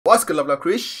What's good, love,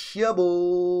 Chris? Yeah, boy.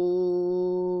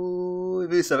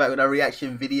 This is back with a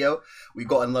reaction video. We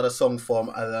got another song from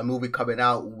a movie coming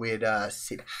out with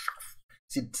Shahid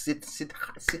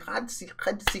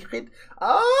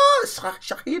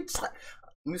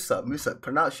MUSA.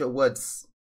 Pronounce your words.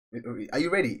 Are you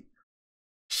ready?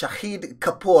 Shahid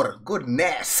Kapoor.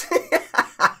 Goodness.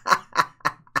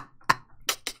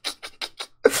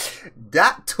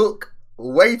 That took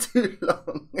way too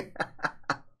long.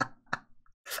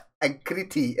 And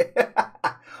Kriti.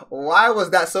 Why was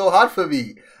that so hard for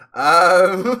me?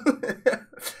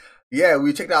 Yeah,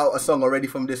 we checked out a song already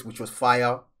from this, which was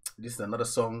fire. This is another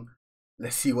song.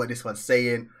 Let's see what this one's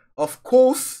saying. Of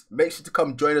course, make sure to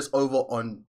come join us over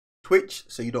on Twitch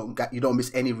so you don't miss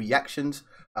any reactions.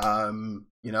 You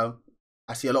know,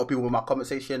 I see a lot of people in my comment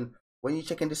section, when are you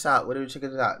checking this out? When are you checking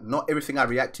this out? Not everything I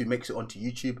react to makes it onto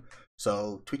YouTube.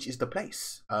 So Twitch is the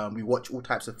place. We watch all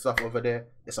types of stuff over there.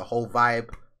 It's a whole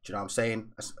vibe. Do you know what I'm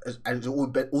saying? And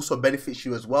it also benefits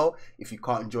you as well if you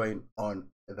can't join on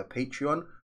the Patreon,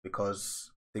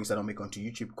 because things that don't make onto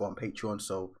YouTube go on Patreon.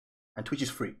 So, and Twitch is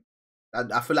free.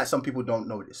 I feel like some people don't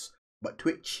know this, but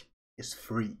Twitch is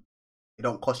free. It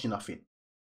don't cost you nothing.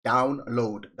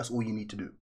 Download. That's all you need to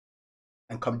do,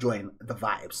 and come join the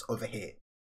vibes over here.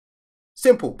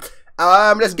 Simple.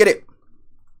 Let's get it.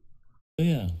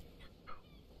 Yeah.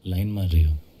 Line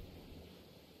Mario.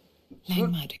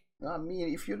 Line Mario. I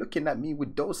mean, if you're looking at me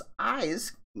with those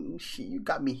eyes, you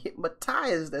got me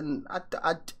hypnotized, and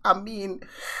I mean,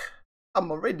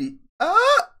 I'm already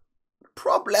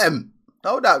problem.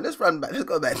 Hold up, let's run back. Let's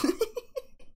go back.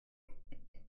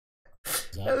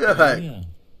 Yeah.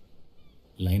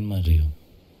 Line Mario.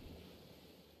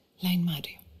 Line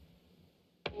Mario.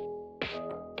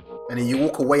 And then you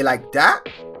walk away like that.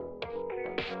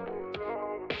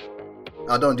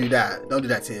 Oh, don't do that. Don't do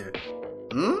that to him.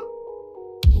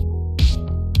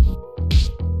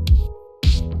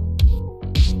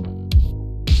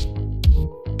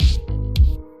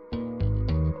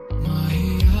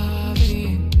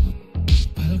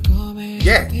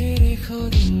 Yeah.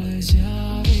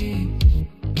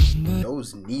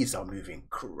 Those knees are moving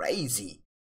crazy.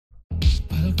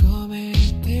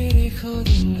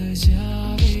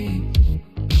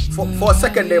 For a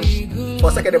second there,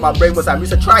 my brain was like,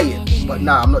 "Mr. Try it," but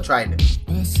nah, I'm not trying it.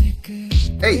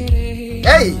 Hey,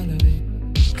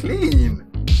 clean.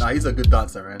 Nah, he's a good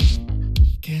dancer, man.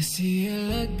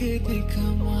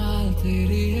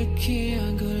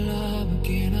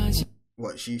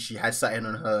 What, she had something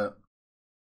on her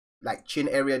like chin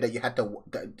area that you had to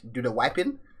do the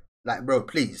wiping? Like, bro,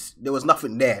 please, there was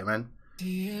nothing there, man.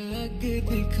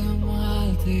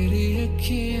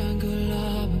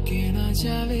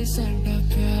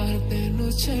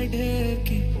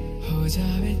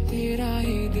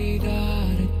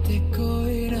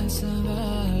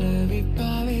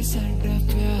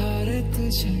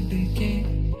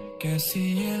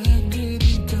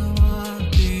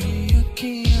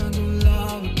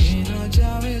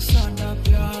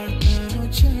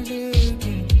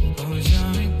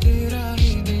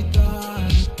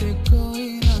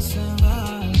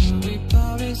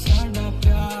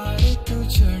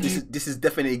 This is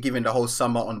definitely giving the whole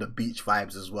summer on the beach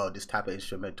vibes as well. This type of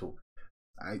instrumental,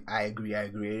 I agree.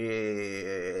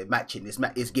 Matching,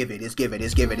 it's giving.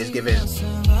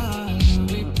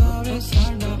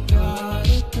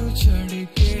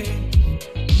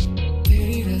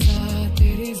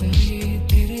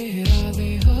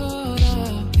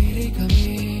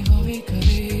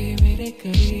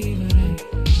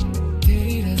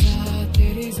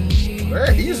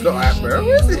 Where he's not at, bro?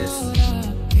 Where is this?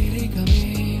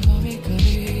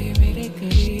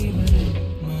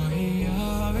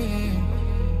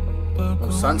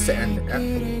 Sunset and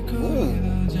ooh,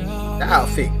 that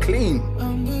outfit clean.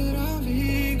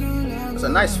 It's a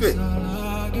nice fit.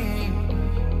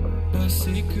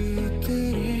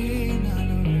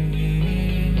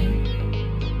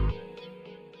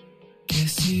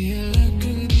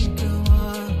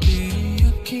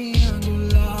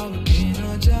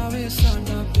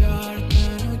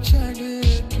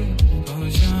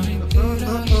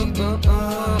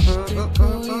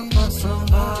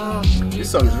 This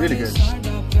song is really good.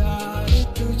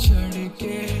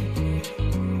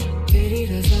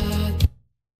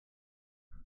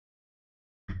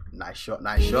 Nice shot.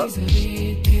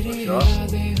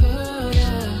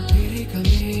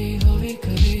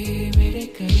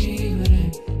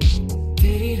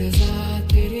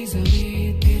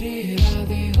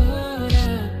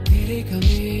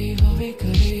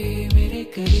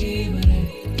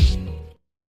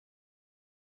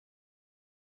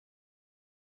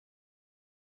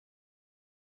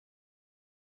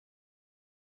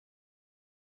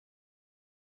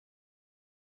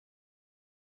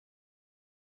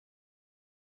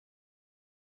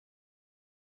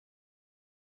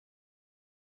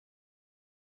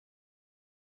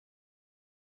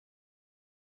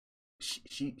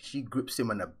 she grips him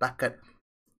on the back of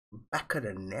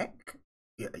the neck.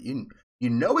 Yeah, you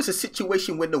know it's a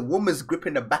situation when the woman's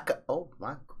gripping the back of. Oh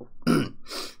my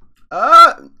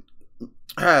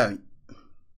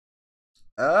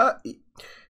god.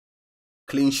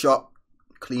 Clean shot.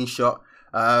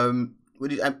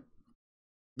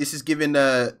 This is giving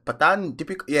the Patan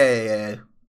typical. Yeah.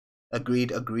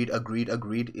 Agreed.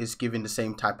 Is giving the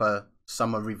same type of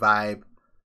summery vibe.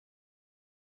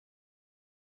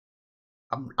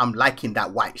 I'm liking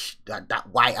that white. That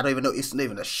white. I don't even know. It's not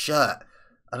even a shirt.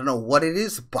 I don't know what it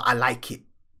is, but I like it.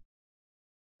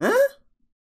 Huh?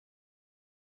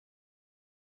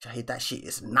 Shahid, that shit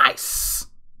is nice.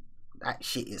 That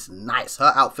shit is nice.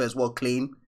 Her outfit as well,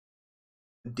 clean.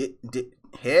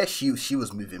 Hair, she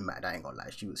was moving mad. I ain't gonna lie.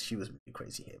 She was moving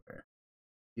crazy hair, bro.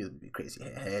 She was moving crazy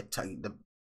hair.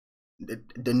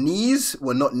 The knees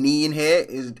were not kneeing here.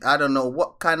 I don't know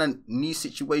what kind of knee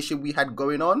situation we had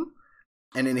going on.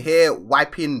 And in here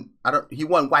wiping, he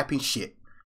wasn't wiping shit.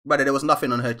 But there was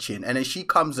nothing on her chin. And then she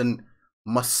comes and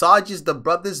massages the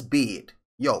brother's beard.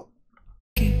 Yo.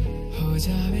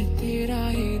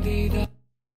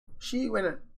 She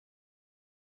went,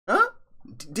 huh?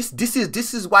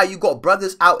 This is why you got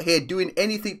brothers out here doing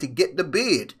anything to get the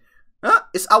beard. Huh?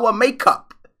 It's our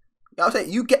makeup. You know what I'm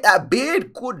saying? You get that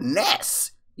beard,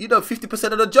 goodness. You done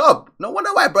 50% of the job. No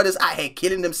wonder why brothers out here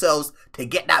killing themselves to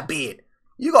get that beard.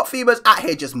 You got females out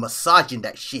here just massaging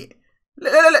that shit.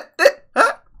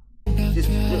 Huh?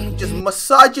 Just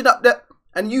massaging up the,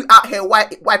 and you out here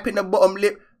wiping the bottom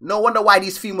lip. No wonder why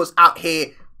these females out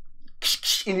here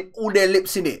in all their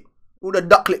lips in it, all the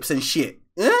duck lips and shit.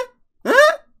 Huh?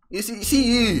 Huh? You see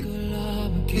you.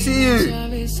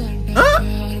 Huh?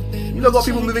 You don't got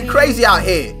people moving crazy out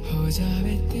here.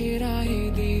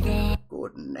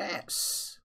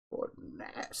 Goodness.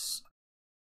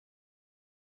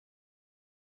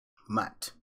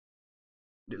 Matt.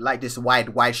 Like this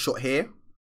wide shot here.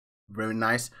 Very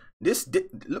nice.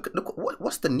 Look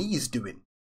what's the knees doing?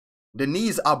 The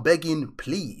knees are begging,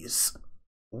 please.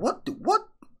 What?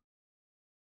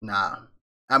 Nah.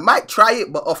 I might try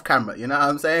it, but off camera. You know what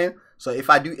I'm saying? So if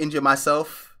I do injure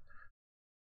myself,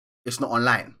 it's not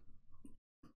online.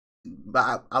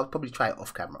 But I'll probably try it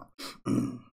off camera.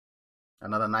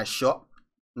 Another nice shot.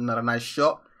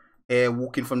 Hair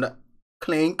walking from the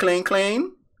clean.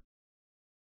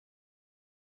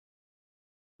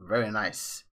 Very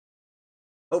nice.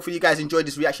 Hopefully you guys enjoyed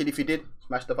this reaction. If you did,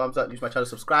 smash the thumbs up, use my channel,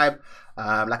 subscribe.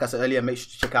 Like I said earlier, make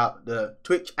sure to check out the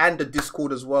Twitch and the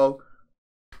Discord as well.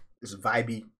 It's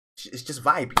vibey. It's just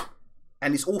vibey.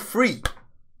 And it's all free.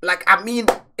 Like, I mean,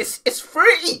 it's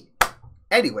free.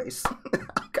 Anyways,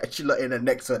 I'll catch you lot in the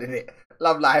next one, innit?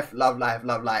 Love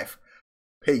life.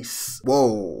 Peace.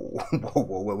 Whoa.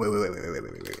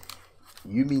 Wait.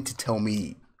 You mean to tell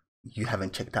me you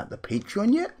haven't checked out the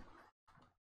Patreon yet?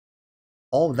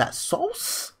 All that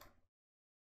sauce?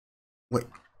 Wait,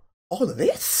 all of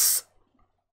this?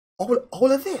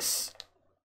 All of this?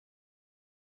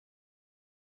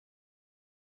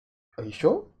 Are you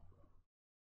sure?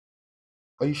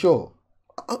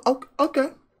 Okay,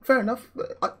 fair enough.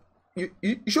 You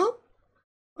sure?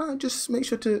 Just make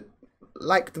sure to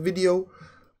like the video,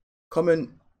 comment,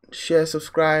 share,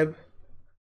 subscribe.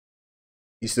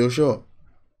 You still sure?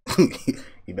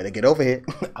 You better get over here.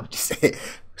 I'm just saying,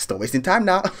 stop wasting time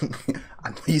now.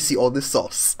 I know you see all this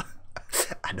sauce.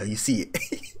 I know you see it.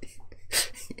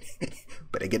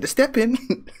 Better get the step in.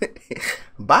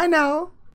 Bye now.